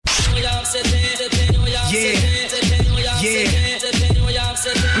For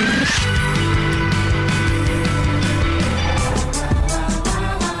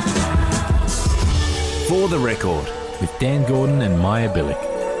the Record with Dan Gordon and Maya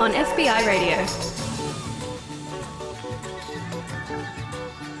Billick on FBI Radio.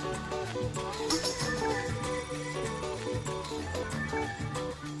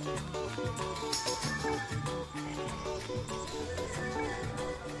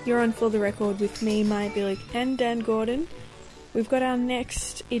 You're on For the Record with me, Maya Billick, and Dan Gordon. We've got our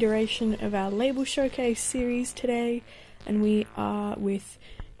next iteration of our Label Showcase series today, and we are with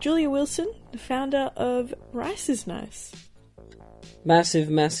Julia Wilson, the founder of Rice Is Nice. Massive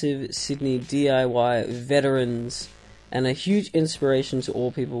Sydney DIY veterans, and a huge inspiration to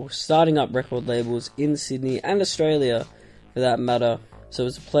all people starting up record labels in Sydney and Australia, for that matter. So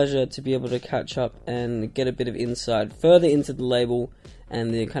it's a pleasure to be able to catch up and get a bit of insight further into the label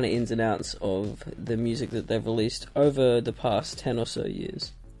and the kind of ins and outs of the music that they've released over the past 10 or so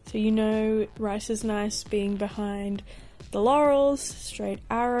years. So you know Rice Is Nice being behind The Laurels, Straight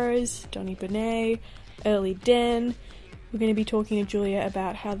Arrows, Donny Benet, Early Den. We're going to be talking to Julia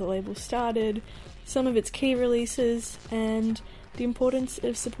about how the label started, some of its key releases, and the importance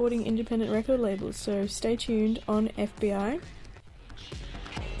of supporting independent record labels. So stay tuned on FBI.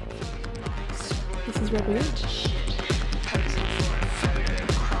 This is Rebel Ridge.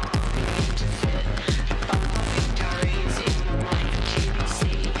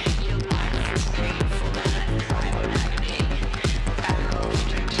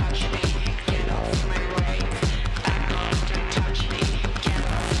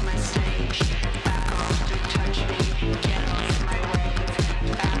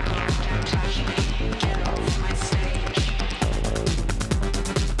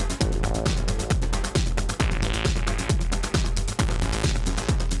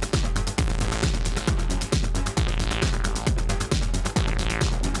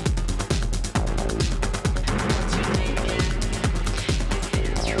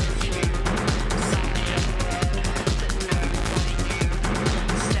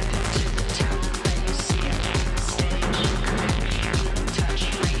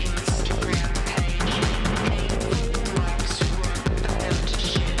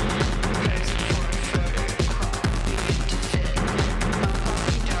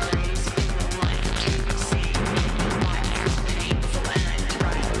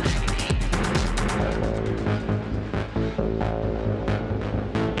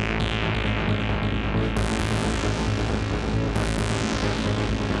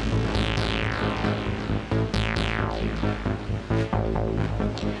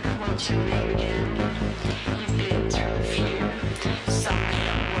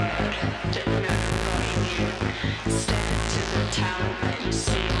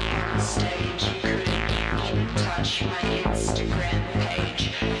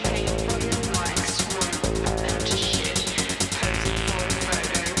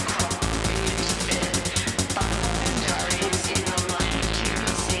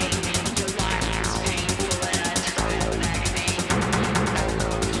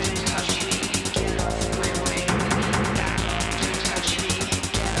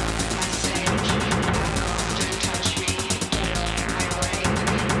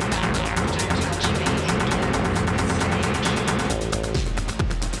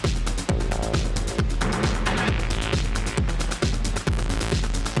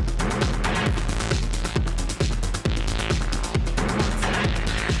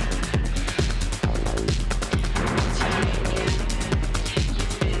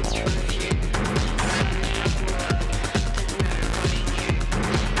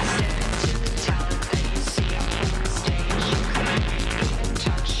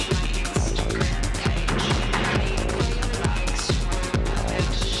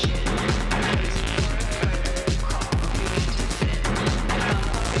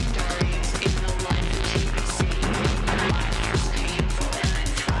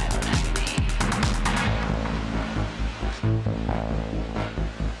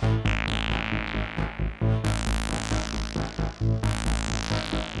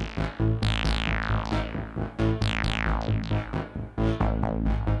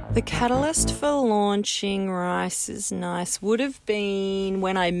 The catalyst for launching Rice Is Nice would have been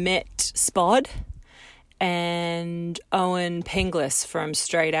when I met Spod and Owen Penglis from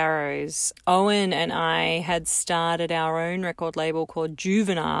Straight Arrows. Owen and I had started our own record label called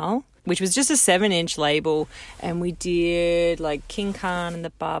Juvenile which was just a 7-inch label, and we did like King Khan and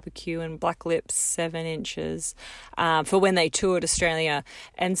the Barbecue and Black Lips 7 inches for when they toured Australia.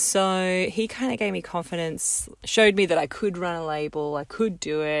 And so he kind of gave me confidence, showed me that I could run a label, I could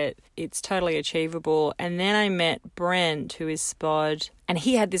do it, it's totally achievable. And then I met Brent, who is Spod, and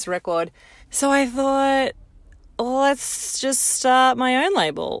he had this record. So I thought, let's just start my own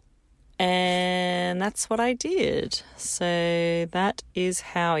label. And that's what I did. So that is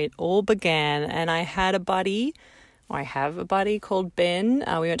how it all began. And I have a buddy called Ben.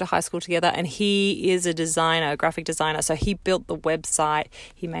 We went to high school together, and he is a designer, a graphic designer. So he built the website.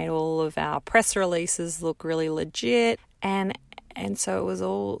 He made all of our press releases look really legit. And so it was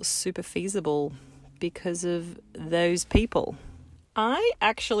all super feasible because of those people. I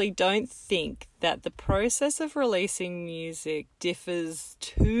actually don't think that the process of releasing music differs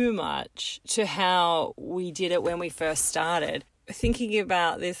too much to how we did it when we first started. Thinking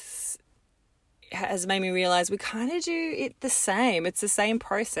about this has made me realize we kind of do it the same. It's the same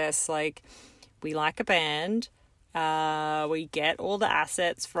process. Like, we like a band, we get all the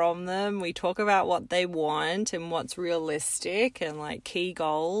assets from them, we talk about what they want and what's realistic and like key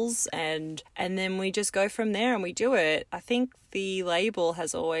goals, and then we just go from there and we do it. I think the label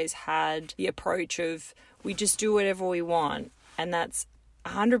has always had the approach of we just do whatever we want, and that's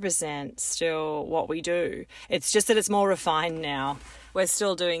 100% still what we do. It's just that it's more refined now. We're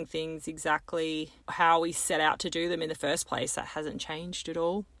still doing things exactly how we set out to do them in the first place. That hasn't changed at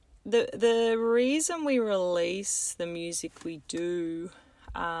all. The reason we release the music we do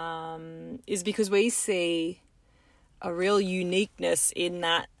is because we see a real uniqueness in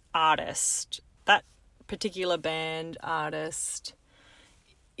that artist. That particular band artist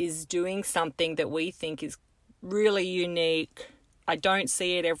is doing something that we think is really unique. I don't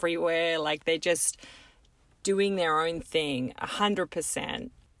see it everywhere. Like, they're just doing their own thing 100%.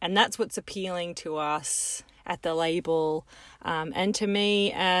 And that's what's appealing to us at the label, and to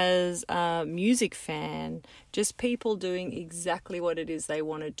me as a music fan, just people doing exactly what it is they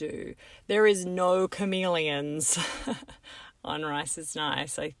want to do. There is no chameleons on Rice is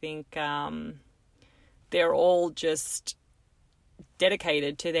Nice. I think they're all just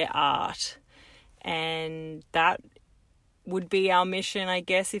dedicated to their art, and that would be our mission, I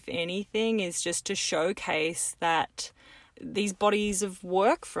guess, if anything, is just to showcase that these bodies of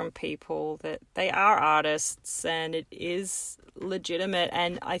work from people, that they are artists and it is legitimate.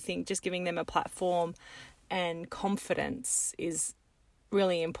 And I think just giving them a platform and confidence is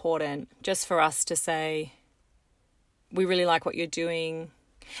really important, just for us to say, we really like what you're doing,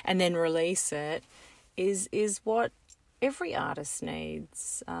 and then release it is what every artist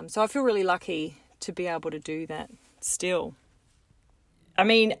needs. So I feel really lucky to be able to do that still. I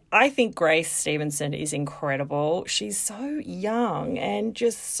mean, I think Grace Stevenson is incredible. She's so young and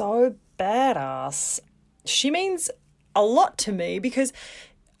just so badass. She means a lot to me because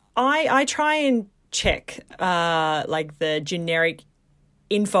I try and check like the generic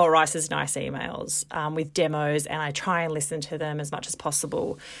info Rice is Nice emails with demos, and I try and listen to them as much as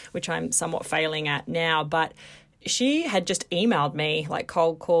possible, which I'm somewhat failing at now. But she had just emailed me, like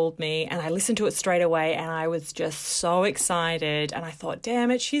cold called me, and I listened to it straight away, and I was just so excited. And I thought,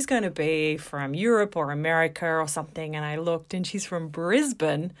 damn it, she's going to be from Europe or America or something. And I looked, and she's from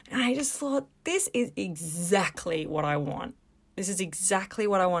Brisbane. And I just thought, this is exactly what I want. This is exactly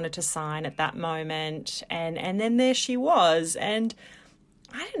what I wanted to sign at that moment. And then there she was. And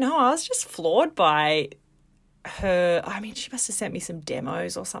I don't know, I was just floored by her. I mean, she must have sent me some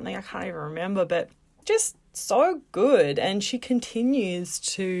demos or something. I can't even remember, but just so good. And she continues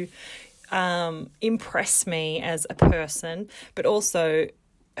to impress me as a person, but also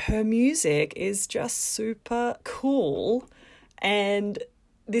her music is just super cool. And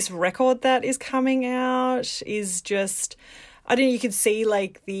this record that is coming out is just, I don't know, you could see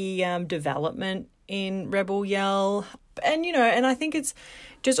like the development in Rebel Yell. And, you know, and I think it's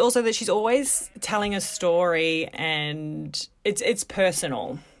just also that she's always telling a story, and it's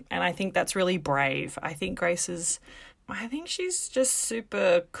personal. And I think that's really brave. I think she's just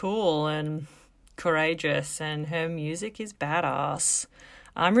super cool and courageous, and her music is badass.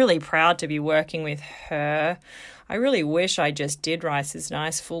 I'm really proud to be working with her. I really wish I just did Rice is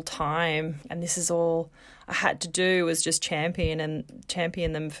Nice full time, and this is all I had to do was just champion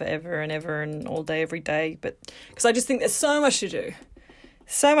them forever and ever and all day, every day. But because I just think there's so much to do,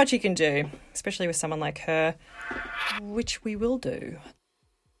 so much you can do, especially with someone like her, which we will do.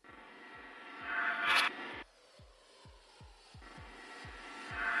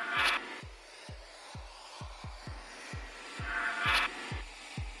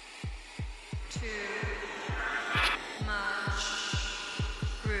 Too much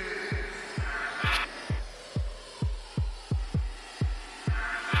groove.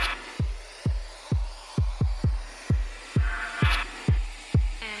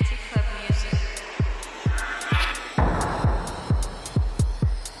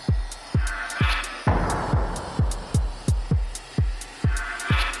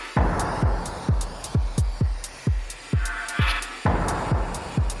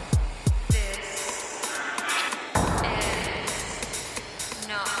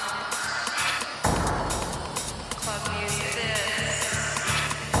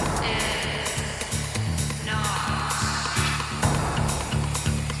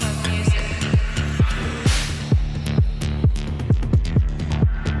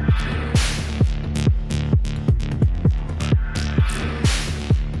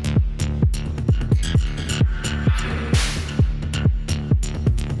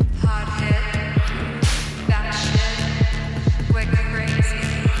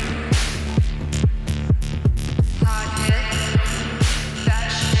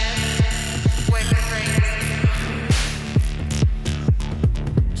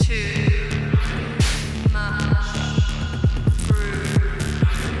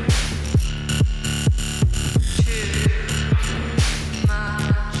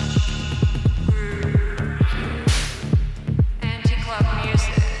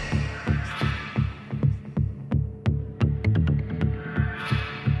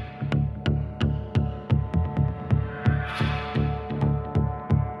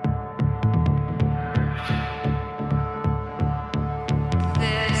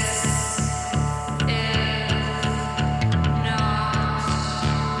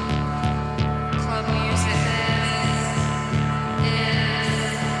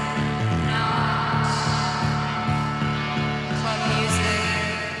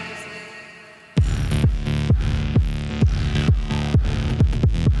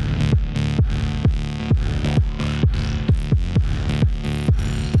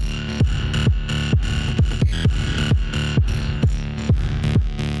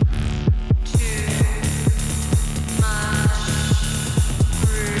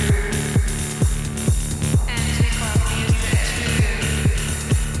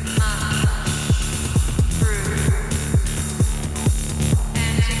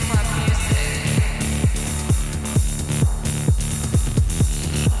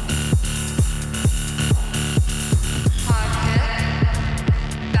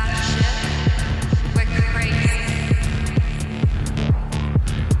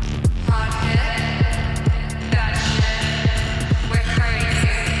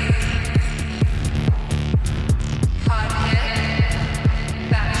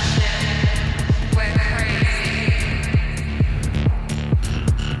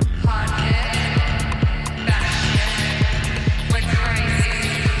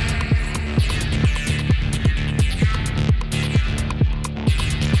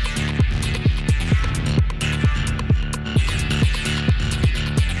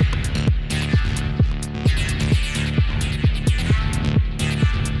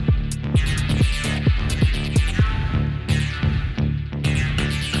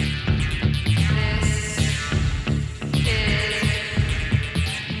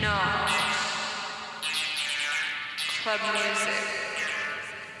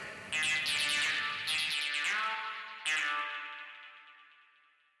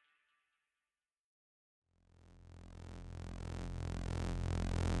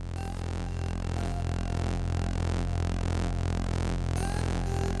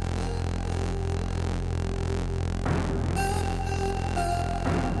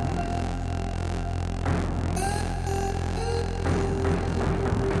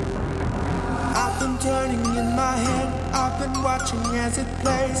 been watching as it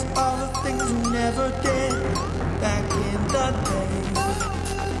plays all the things you never did back in the day.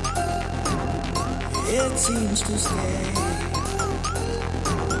 It seems to stay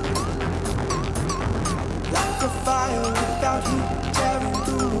like a fire without heat, tearing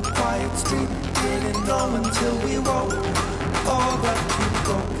through a quiet street. Didn't know until we woke all that you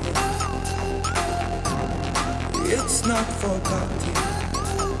broke. It's not forgotten.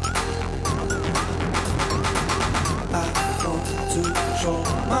 I want to show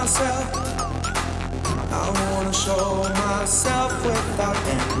myself. I wanna show myself without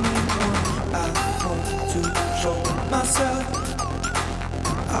anyone. I want to show myself.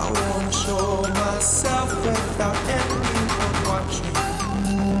 I wanna show myself without anyone watching.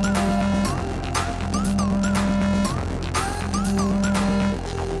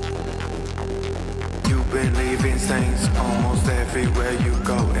 You've been leaving stains almost everywhere you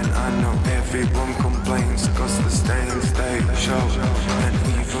go, and I know everyone complains, cause the stains they show. And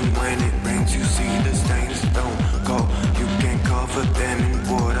even when it rains you see the stains don't go. You can cover them in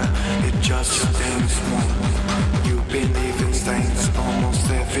water, it just stains more. You've been leaving stains almost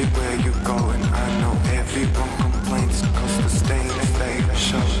everywhere you go, and I know everyone complains, cause the stains they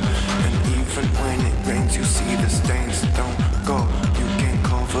show. And even when it rains you see the stains don't go. You can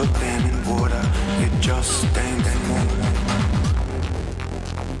cover them in water, it just stains more.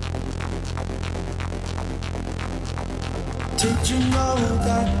 Did you know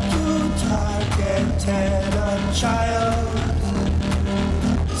that you targeted a child?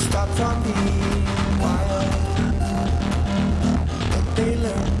 Stop from being wild. But they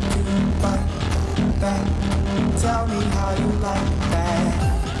learn to fight back. Tell me how you like that.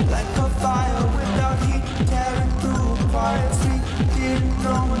 Like a fire without heat, tearing through a quiet street. Didn't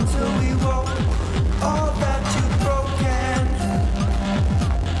know until we woke all that you've broken.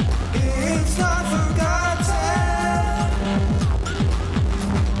 It's not forgotten.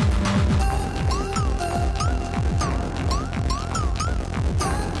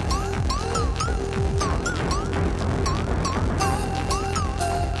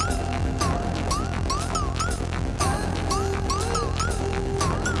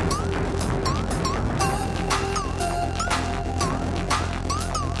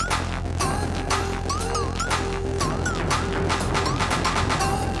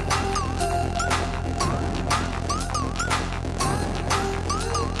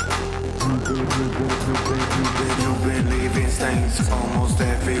 You've been leaving stains almost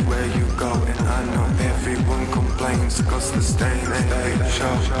everywhere you go, and I know everyone complains, cause the stains they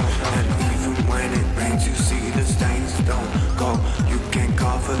show. And even when it rains you see the stains don't go. You can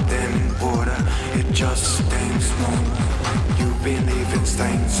cover them in water, it just stains more. You've been leaving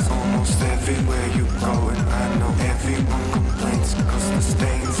stains almost everywhere you go, and I know everyone complains, cause the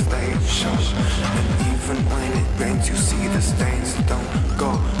stains they show. And even when it rains you see the stains don't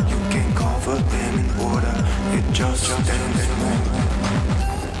go. You can cover them in water, it just stains more.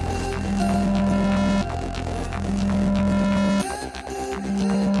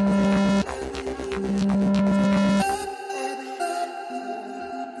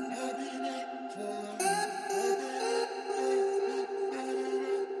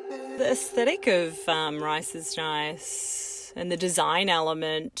 The aesthetic of Rice is Nice and the design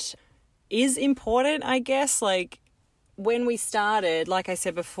element is important, I guess. Like, when we started, like I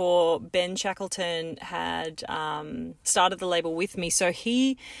said before, Ben Shackleton had started the label with me, so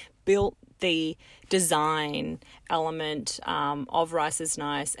he built the design element of Rice is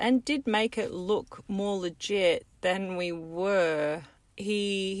Nice and did make it look more legit than we were.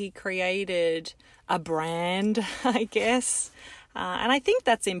 He created a brand, I guess, and I think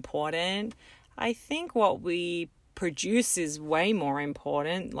that's important. I think what we produce is way more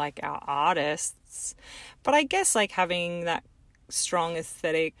important, like our artists. But I guess like having that strong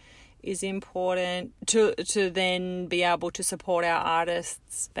aesthetic is important to then be able to support our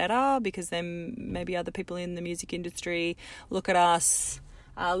artists better, because then maybe other people in the music industry look at us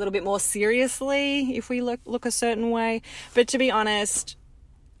a little bit more seriously if we look a certain way. But to be honest,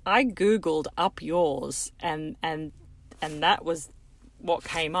 I googled up yours and that was what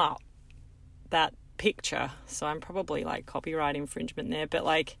came up, that picture. So I'm probably like copyright infringement there, but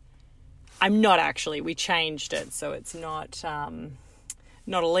like I'm not actually. We changed it so it's not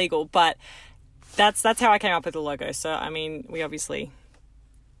illegal, but that's how I came up with the logo. So I mean, we obviously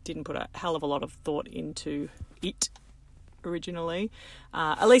didn't put a hell of a lot of thought into it originally.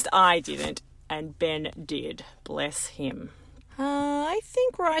 At least I didn't, and Ben did. Bless him. I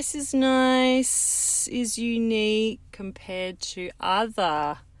think Rice is Nice is unique compared to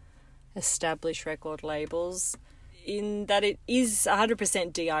other established record labels in that it is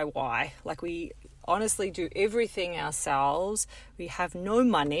 100% DIY. Like, we honestly do everything ourselves. We have no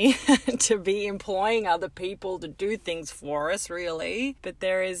money to be employing other people to do things for us, really. But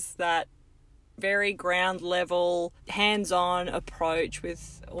there is that very ground level, hands-on approach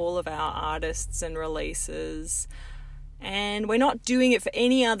with all of our artists and releases. And we're not doing it for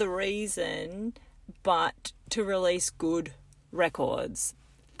any other reason but to release good records.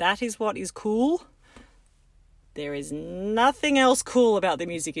 That is what is cool. There is nothing else cool about the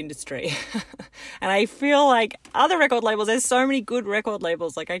music industry. And I feel like other record labels, there's so many good record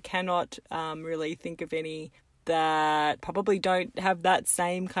labels, like I cannot really think of any that probably don't have that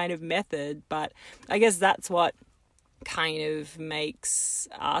same kind of method. But I guess that's what kind of makes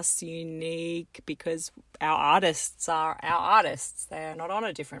us unique, because our artists are our artists. They're not on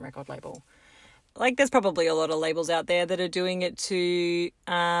a different record label. Like, there's probably a lot of labels out there that are doing it to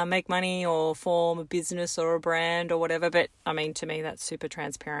make money or form a business or a brand or whatever. But, I mean, to me, that's super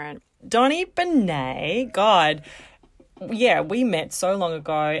transparent. Donny Benet, God, yeah, we met so long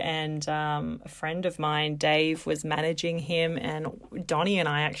ago, and a friend of mine, Dave, was managing him, and Donny and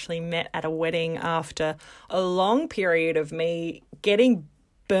I actually met at a wedding after a long period of me getting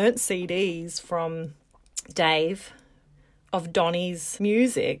burnt CDs from Dave of Donny's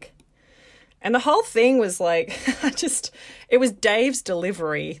music. And the whole thing was like, it was Dave's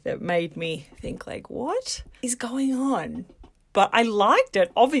delivery that made me think, like, what is going on? But I liked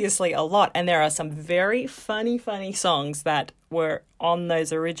it, obviously, a lot. And there are some very funny songs that were on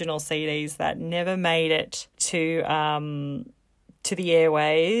those original CDs that never made it to the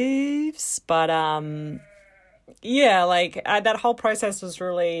airwaves. But, yeah, like, that whole process was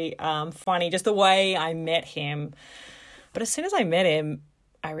really funny, just the way I met him. But as soon as I met him,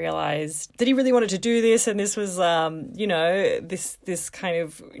 I realized that he really wanted to do this, and this was, this kind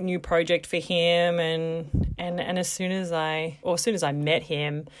of new project for him. And as soon as I met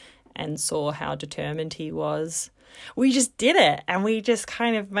him and saw how determined he was, we just did it, and we just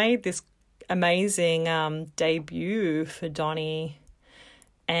kind of made this amazing debut for Donny.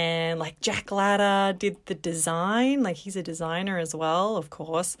 And like Jack Ladder did the design, like he's a designer as well, of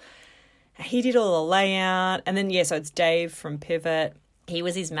course. He did all the layout, and then so it's Dave from Pivot. He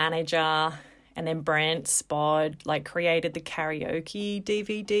was his manager, and then Brent Spod like created the karaoke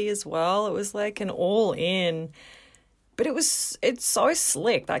DVD as well. It was like an all-in, but it's so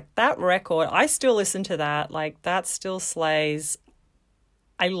slick. Like that record, I still listen to that. Like that still slays.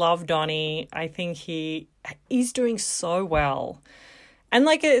 I love Donny. I think he's doing so well. And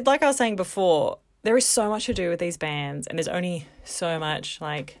like I was saying before, there is so much to do with these bands, and there's only so much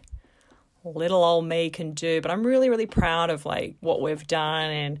like little old me can do, but I'm really, really proud of like what we've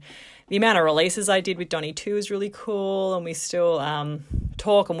done, and the amount of releases I did with Donny too is really cool, and we still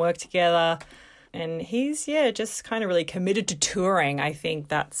talk and work together, and he's just kind of really committed to touring. I think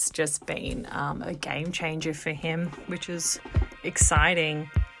that's just been a game changer for him, which is exciting.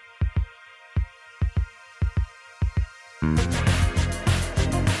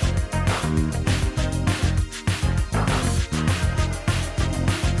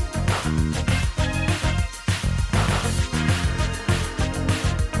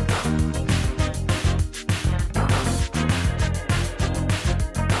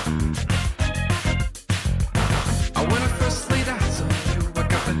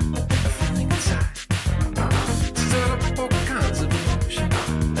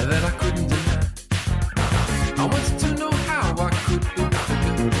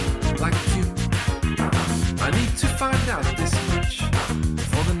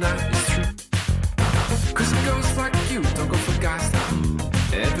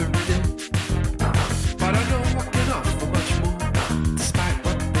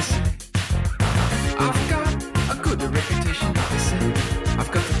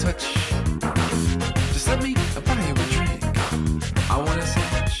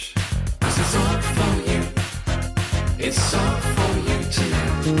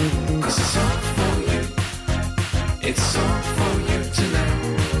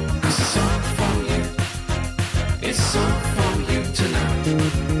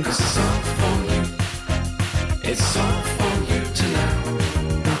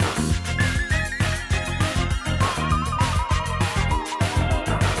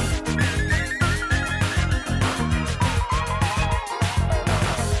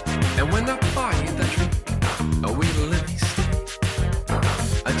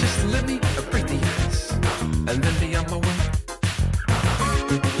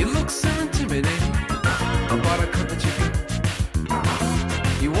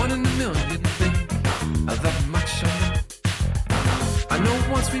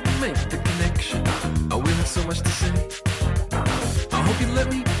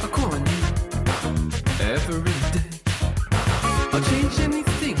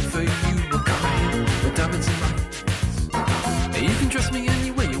 for you will come in with diamonds and lights. And you can dress me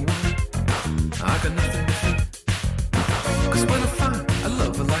any way you want. I got nothing to fear. Cause when I find a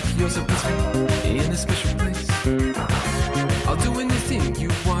lover like yours, it puts me in a special place. I'll do anything you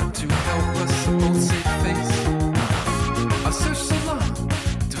want to help us both save face. I've searched so long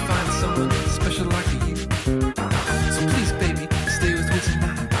to find someone special like you. So please, baby, stay with me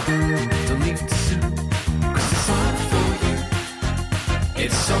tonight. Don't leave too soon. Cause it's all for you.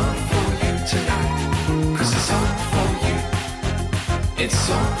 It's all for you tonight. Cause it's all for you. It's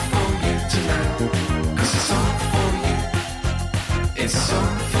all for you tonight. Cause it's all for you. It's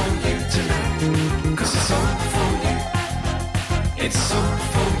all for you tonight. Cause it's all for you. It's all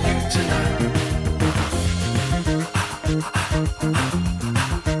for you tonight.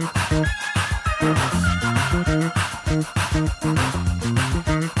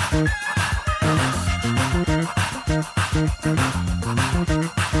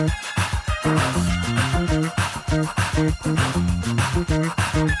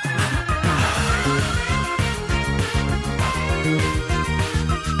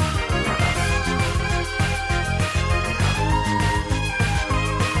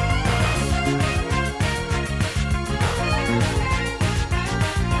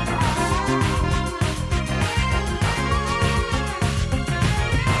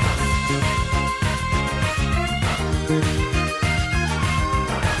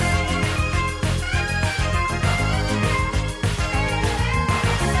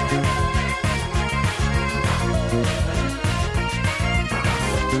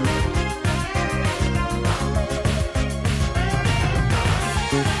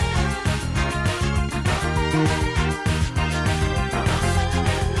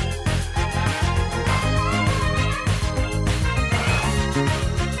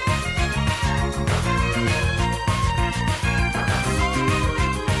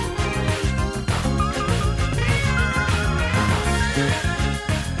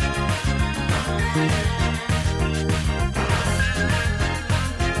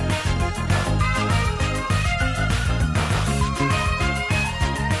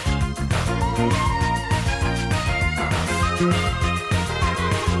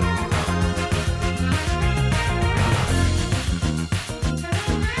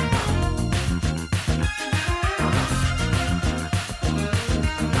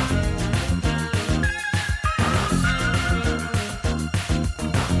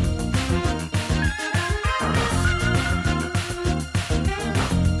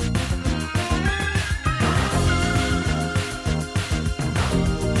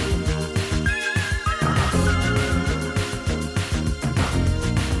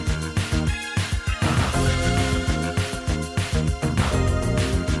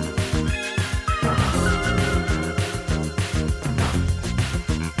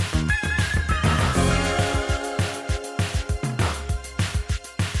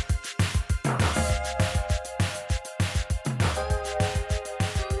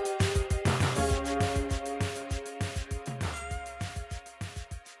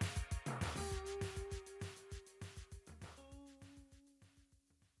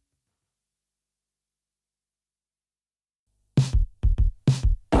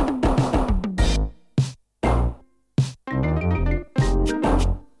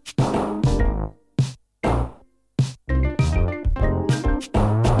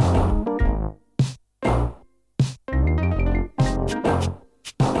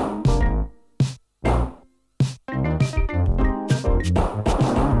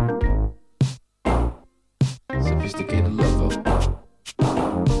 Sophisticated lover,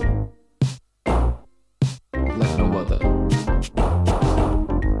 like no other.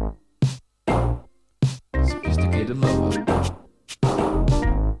 Sophisticated lover,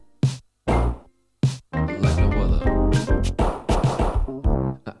 like no other.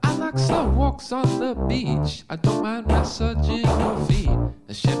 I like slow walks on the beach. I don't mind massaging your feet.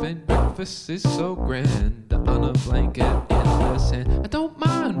 A champagne breakfast is so grand. On a blanket in the sand. I don't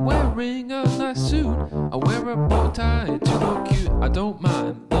mind wearing a nice suit. I wear a bow tie to look cute. I don't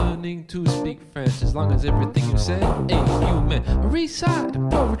mind learning to speak French as long as everything you said ain't human. I recite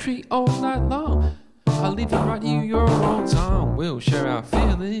poetry all night long. I'll even write you your own song. We'll share our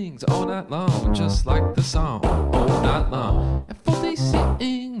feelings all night long, just like the song all night long. And for these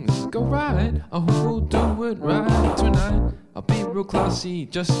things go right, who will do it right tonight? I'll be real classy,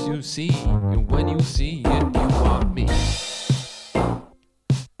 just you see. And when you see it, you want me.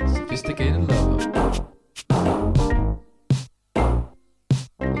 Sophisticated lover,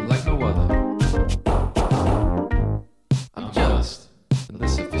 like no other. I'm just the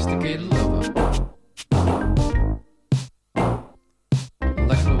sophisticated lover,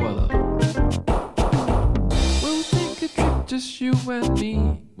 like no other. just you and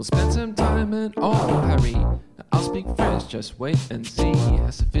me. We'll spend some time in all hurry. I'll speak French, just wait and see how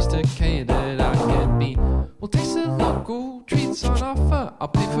sophisticated I can be. We'll taste the local treats on offer. I'll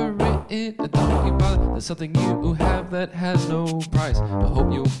pay for it, don't you bother. There's something you have that has no price. I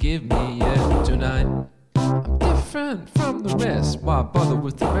hope you'll give me it tonight. I'm different from the rest. Why bother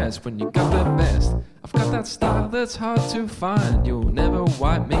with the rest when you got the best? I've got that style that's hard to find. You'll never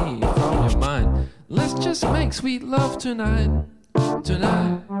wipe me from your mind. Let's just make sweet love tonight.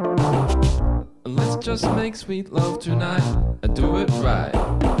 Tonight. Let's just make sweet love tonight. Do it right.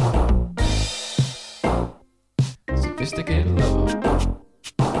 Sophisticated lover.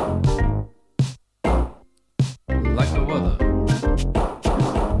 Like no other.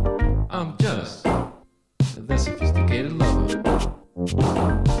 I'm just the sophisticated lover.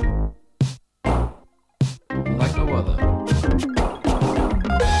 Like no other.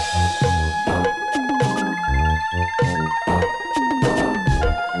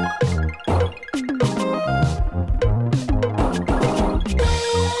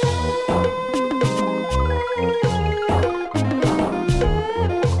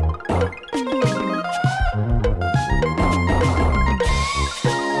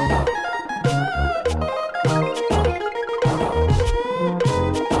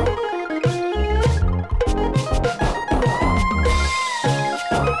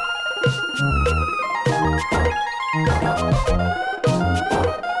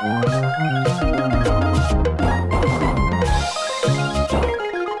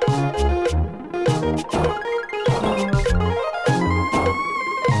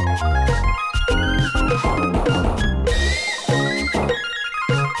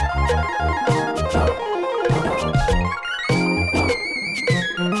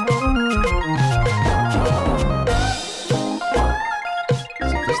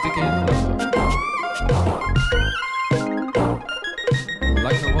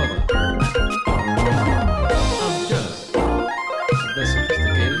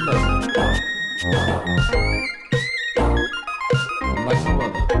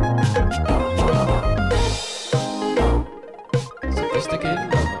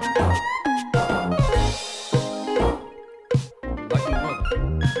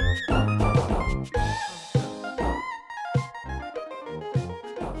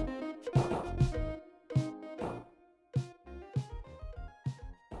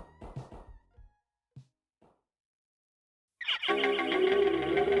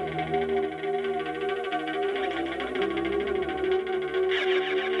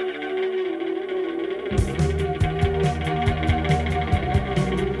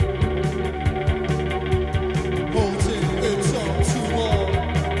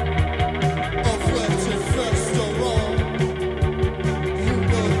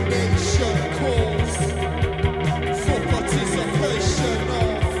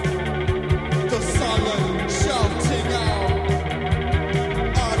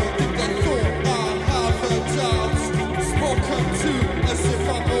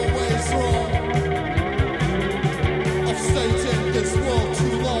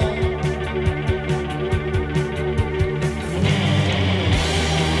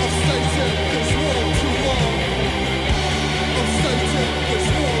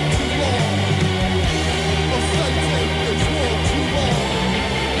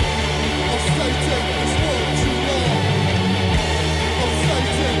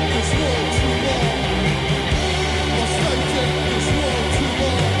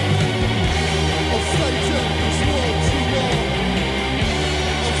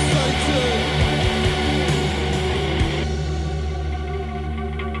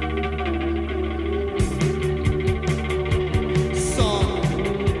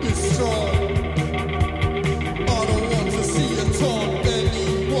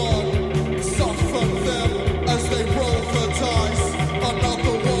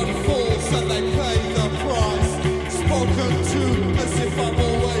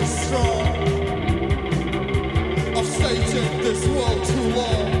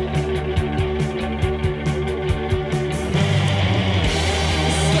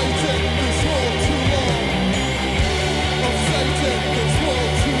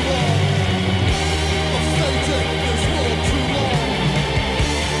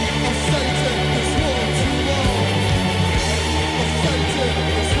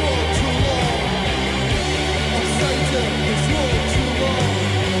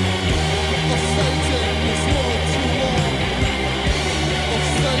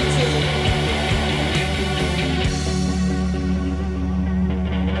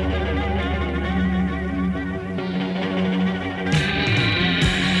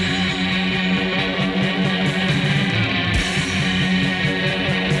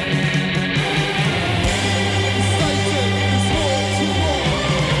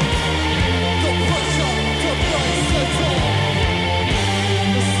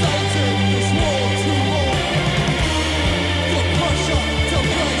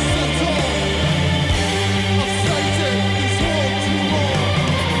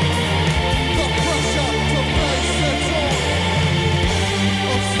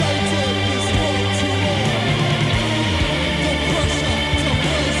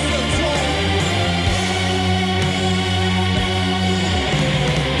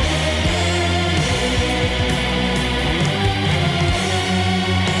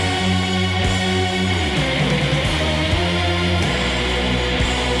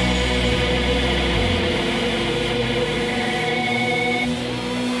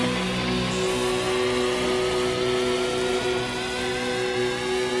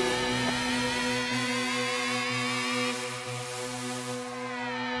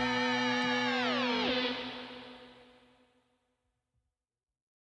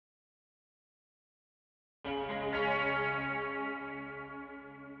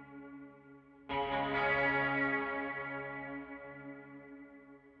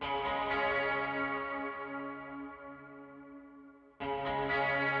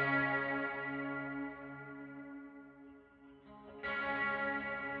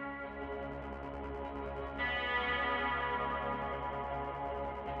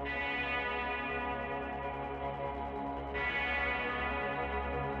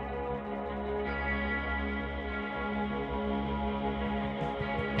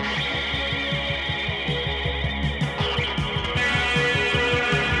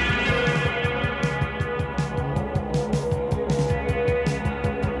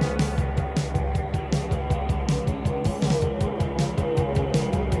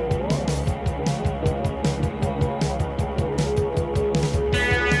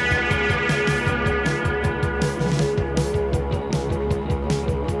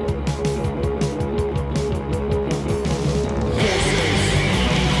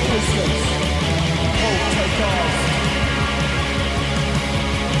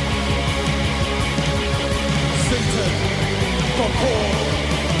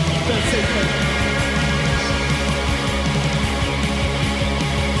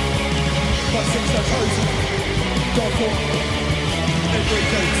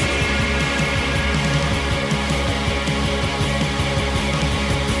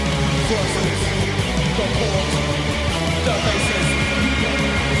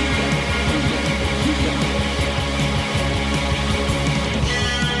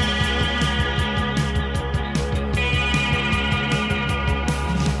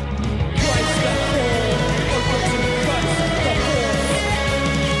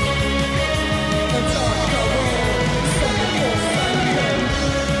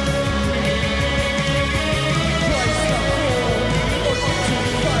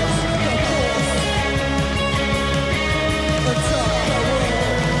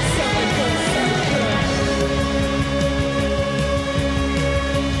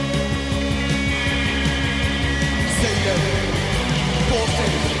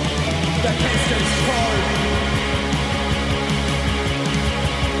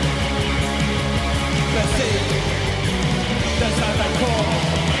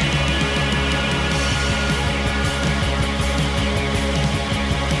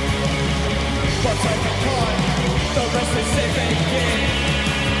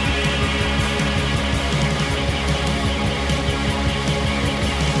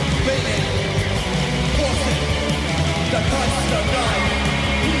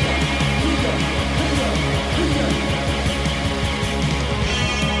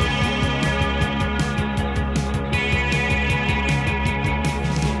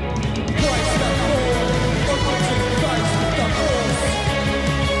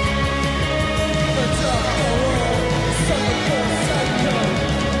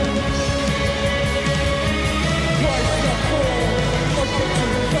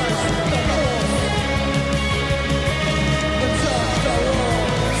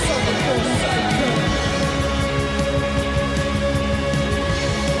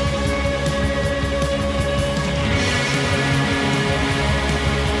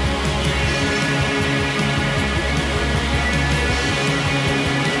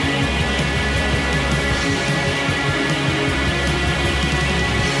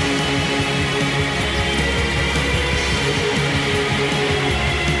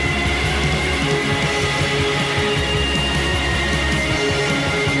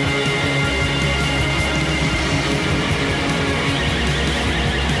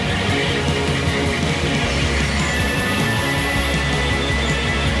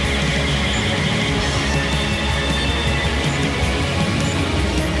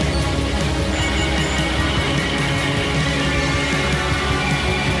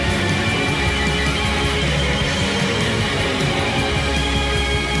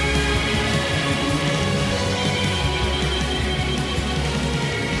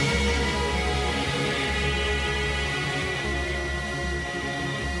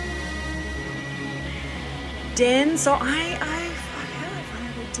 Den, so I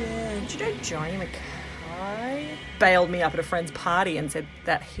did. Do you know Johnny Mackay bailed me up at a friend's party and said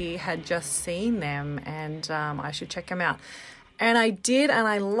that he had just seen them and I should check them out. And I did, and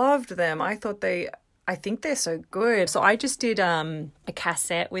I loved them. I think they're so good. So I just did a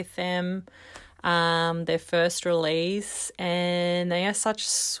cassette with them, their first release, and they are such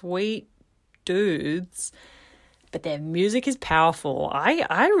sweet dudes, but their music is powerful.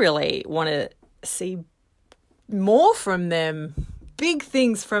 I really want to see more from them, big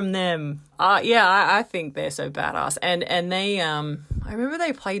things from them. I think they're so badass. And they, I remember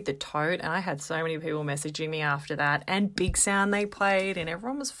they played the Tote, and I had so many people messaging me after that, and Big Sound they played, and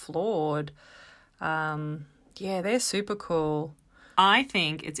everyone was floored. They're super cool. I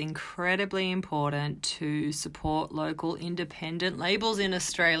think it's incredibly important to support local independent labels in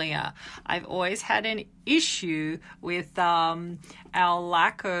Australia. I've always had an issue with our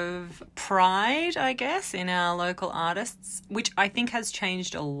lack of pride, I guess, in our local artists, which I think has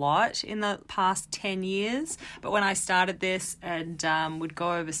changed a lot in the past 10 years. But when I started this and would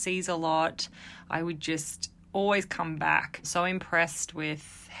go overseas a lot, I would just always come back. So impressed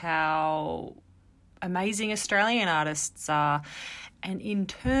with how amazing Australian artists are. And in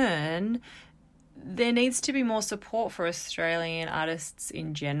turn, there needs to be more support for Australian artists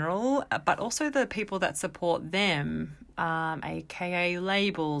in general, but also the people that support them, aka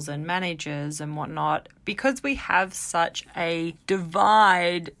labels and managers and whatnot, because we have such a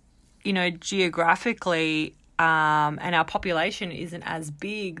divide, geographically, and our population isn't as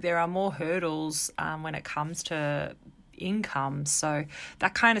big. There are more hurdles when it comes to income. So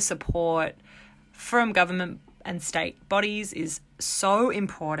that kind of support from government and state bodies is so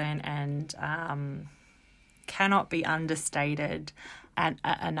important and cannot be understated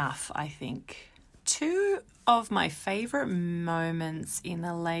enough, I think. two of my favourite moments in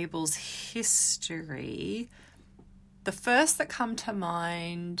the label's history, the first that come to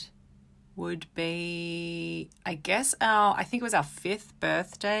mind would be, I think it was our 5th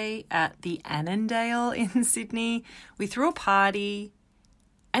birthday at the Annandale in Sydney. We threw a party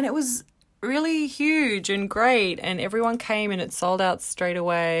and it was really huge and great, and everyone came and it sold out straight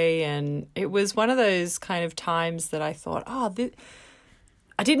away, and it was one of those kind of times that I thought,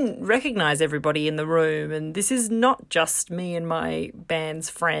 I didn't recognise everybody in the room, and this is not just me and my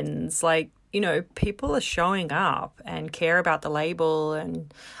band's friends. Like, you know, people are showing up and care about the label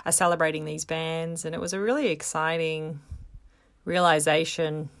and are celebrating these bands, and it was a really exciting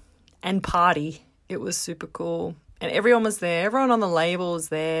realisation and party. It was super cool. And everyone was there. Everyone on the label was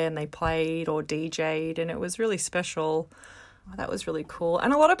there, and they played or DJ'd, and it was really special. Oh, that was really cool.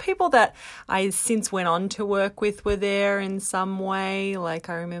 And a lot of people that I since went on to work with were there in some way. Like,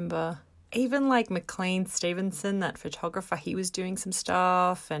 I remember even like McLean Stevenson, that photographer, he was doing some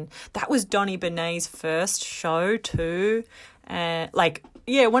stuff. And that was Donny Benet's first show too.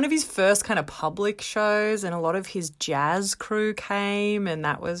 One of his first kind of public shows, and a lot of his jazz crew came, and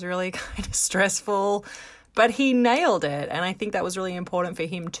that was really kind of stressful. But he nailed it, and I think that was really important for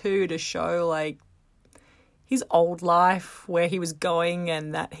him too, to show like his old life, where he was going,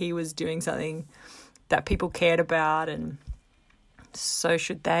 and that he was doing something that people cared about, and so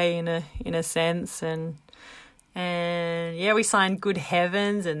should they in a sense. And yeah, we signed Good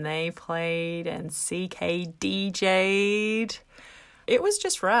Heavens, and they played, and CK DJ'd. It was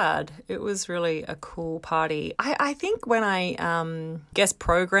just rad. It was really a cool party. I think when I guest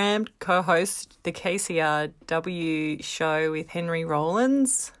programmed, co-host the KCRW show with Henry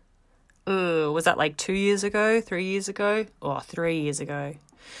Rollins, was that like 2 years ago, 3 years ago? 3 years ago.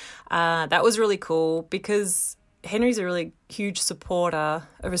 That was really cool because Henry's a really huge supporter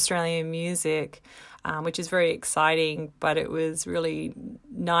of Australian music, which is very exciting, but it was really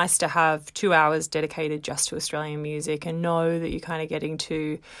nice to have 2 hours dedicated just to Australian music and know that you're kind of getting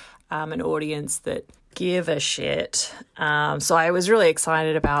to an audience that give a shit. So I was really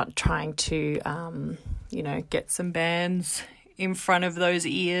excited about trying to, get some bands in front of those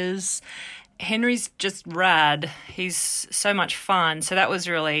ears. Henry's just rad. He's so much fun. So that was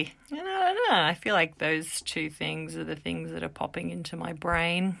really, I don't know, I feel like those two things are the things that are popping into my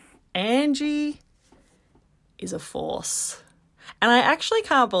brain. Angie is a force. And I actually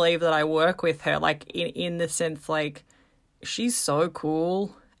can't believe that I work with her, like in the sense, like, she's so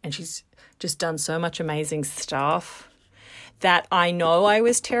cool and she's just done so much amazing stuff that I know I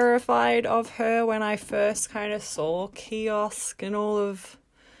was terrified of her when I first kind of saw Kiosk and all of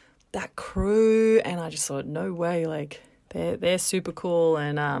that crew, and I just thought, no way, like, they're super cool,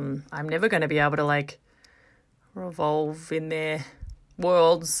 and I'm never going to be able to, like, revolve in their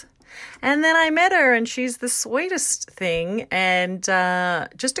worlds. And then I met her, and she's the sweetest thing, and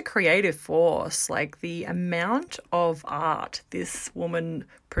just a creative force. Like, the amount of art this woman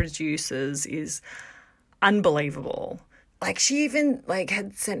produces is unbelievable. Like, she even, like,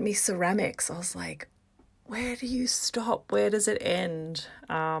 had sent me ceramics. I was like, where do you stop? Where does it end?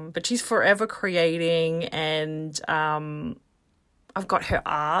 But she's forever creating, and I've got her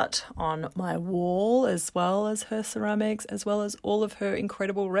art on my wall, as well as her ceramics, as well as all of her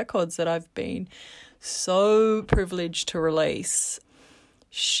incredible records that I've been so privileged to release.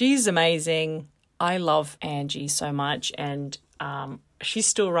 She's amazing. I love Angie so much, and she's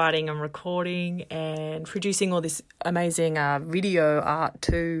still writing and recording and producing all this amazing video art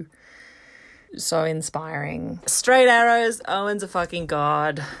too. So inspiring. Straight Arrows, Owen's a fucking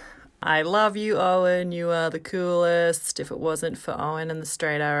god. I love you, Owen. You are the coolest. If it wasn't for Owen and the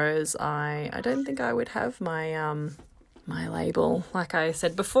Straight Arrows, I don't think I would have my my label. Like I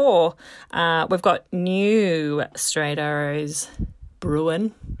said before, we've got new Straight Arrows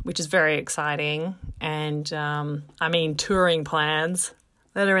brewing, which is very exciting. And touring plans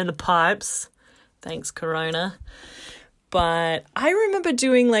that are in the pipes. Thanks, Corona. But I remember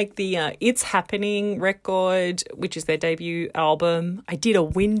doing like the It's Happening record, which is their debut album. I did a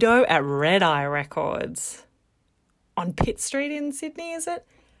window at Red Eye Records on Pitt Street in Sydney, is it?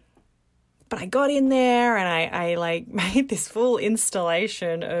 But I got in there and I like made this full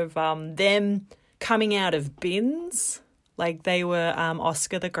installation of them coming out of bins. Like they were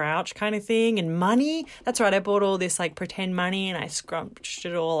Oscar the Grouch kind of thing, and money. That's right, I bought all this like pretend money and I scrunched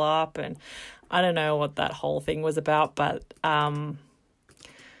it all up, and I don't know what that whole thing was about, but that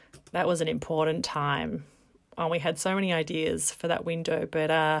was an important time. We had so many ideas for that window,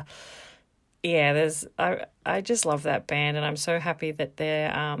 but I just love that band, and I'm so happy that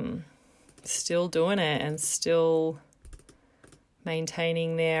they're still doing it and still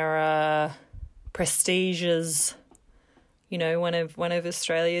maintaining their Prestige's, you know, one of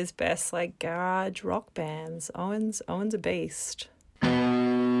Australia's best like garage rock bands. Owen's a beast.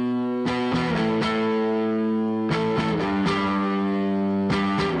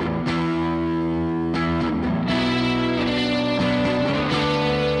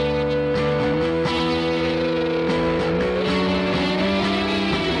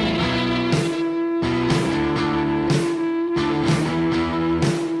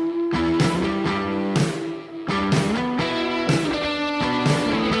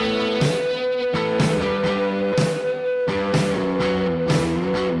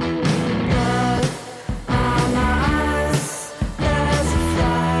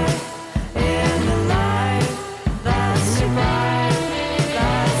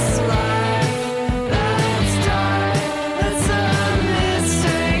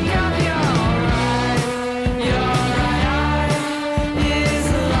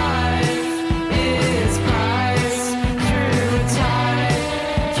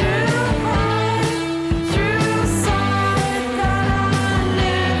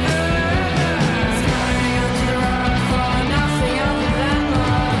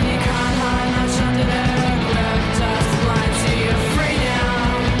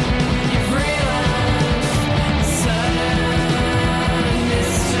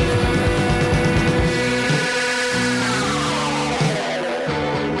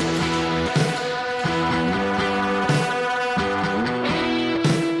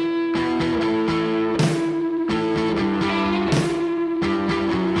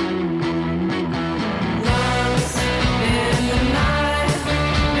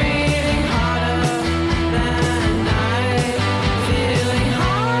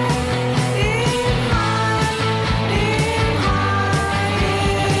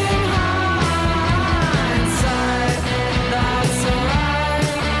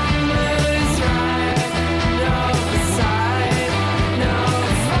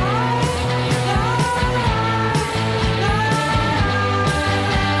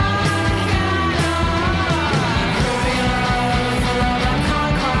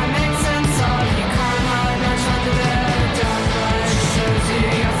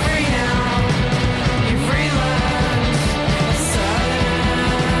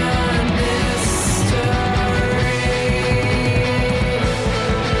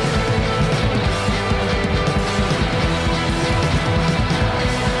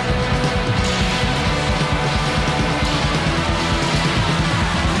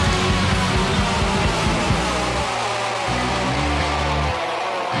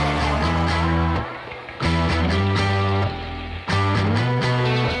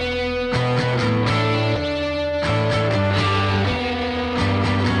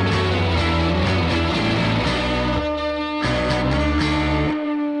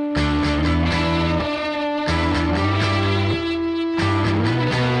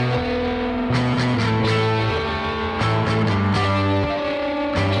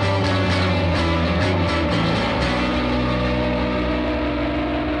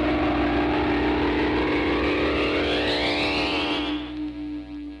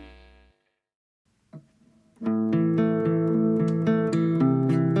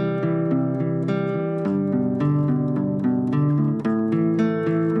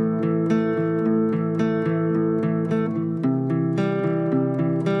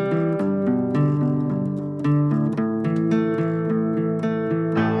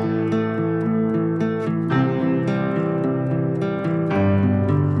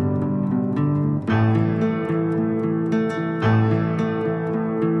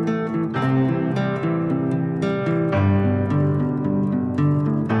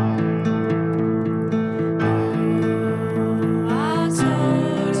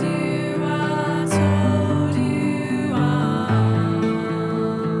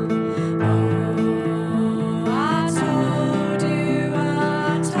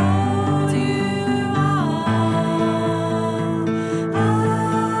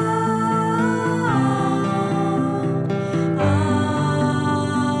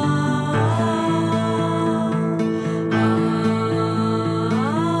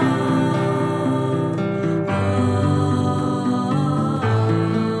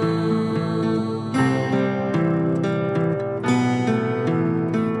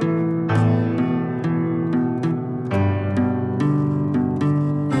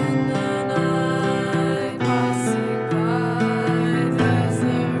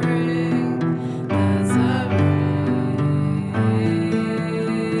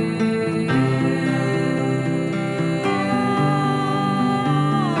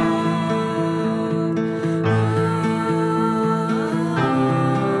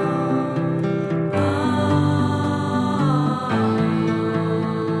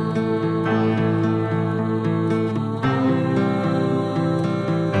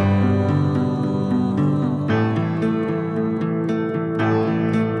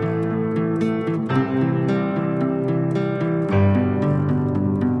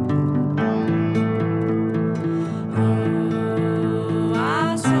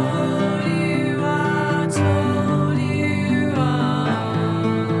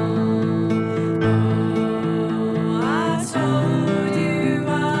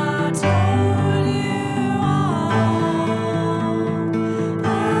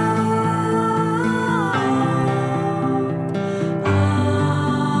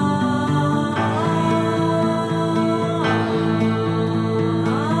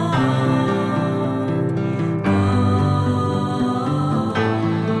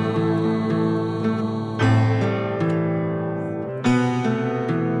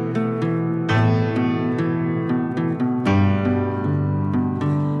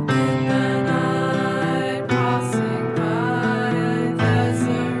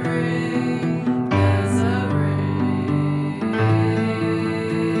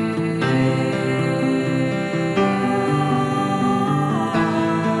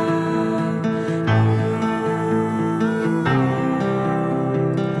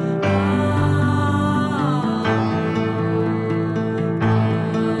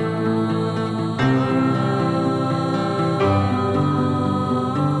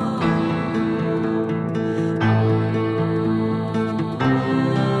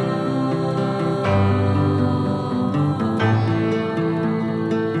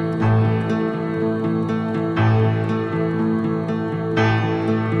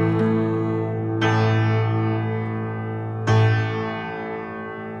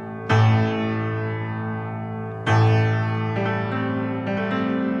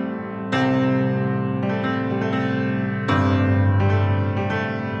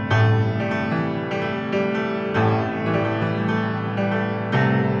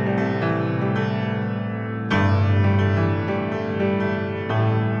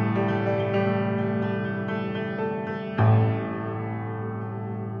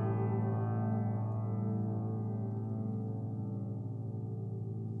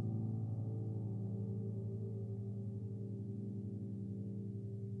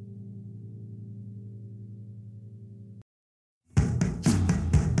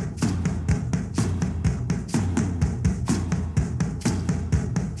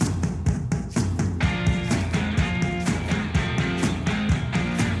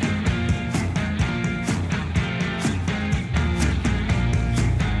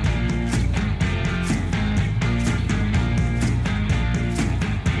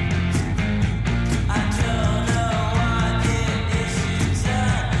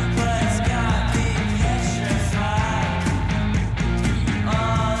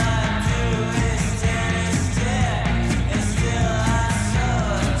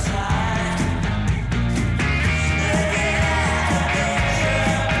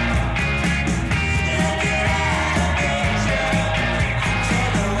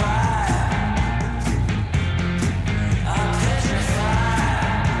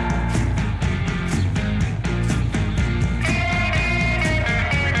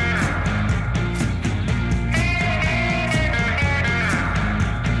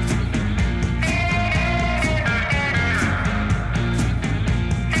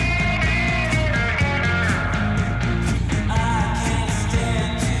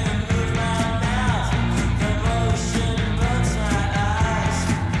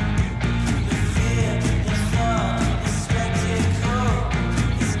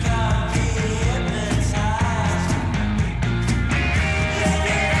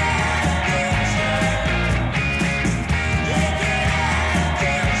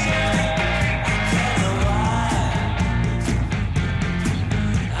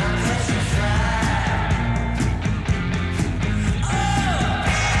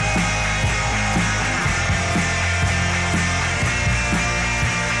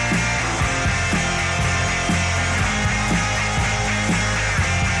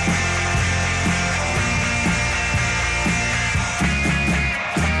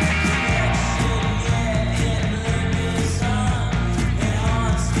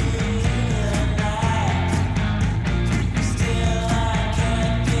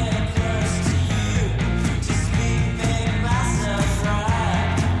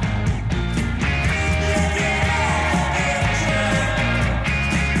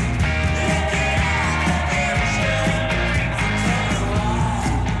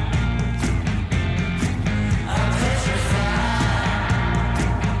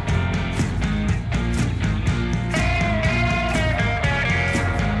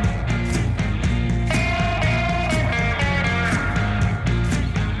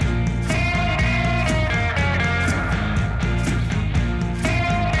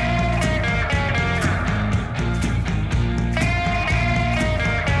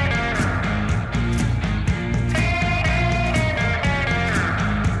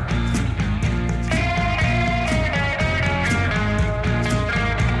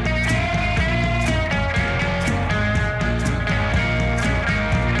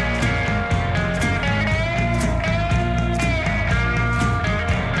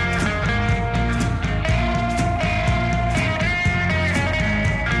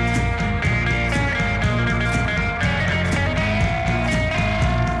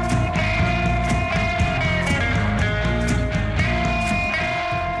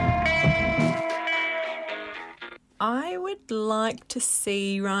 would like to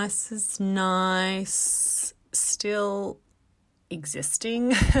see Rice is Nice still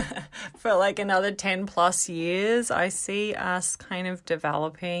existing for like another 10 plus years. I see us kind of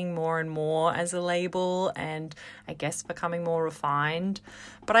developing more and more as a label and I guess becoming more refined.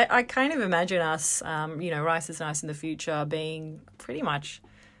 But I kind of imagine us, Rice is Nice in the future being pretty much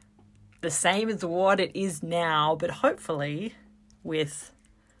the same as what it is now, but hopefully with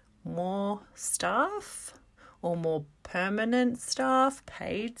more staff or more permanent staff,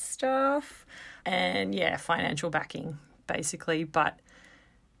 paid staff, and financial backing basically, but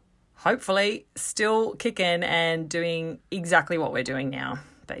hopefully still kicking and doing exactly what we're doing now,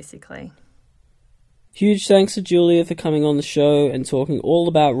 basically. Huge thanks to Julia for coming on the show and talking all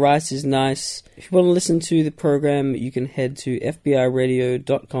about Rice is Nice. If you want to listen to the program, you can head to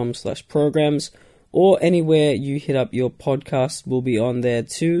fbiradio.com/programs, or anywhere you hit up your podcast will be on there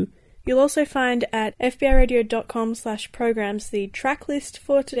too. You'll also find at fbiradio.com/programs the track list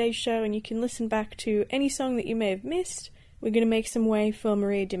for today's show, and you can listen back to any song that you may have missed. We're going to make some way for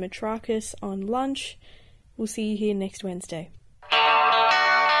Maria Dimitrakis on lunch. We'll see you here next Wednesday.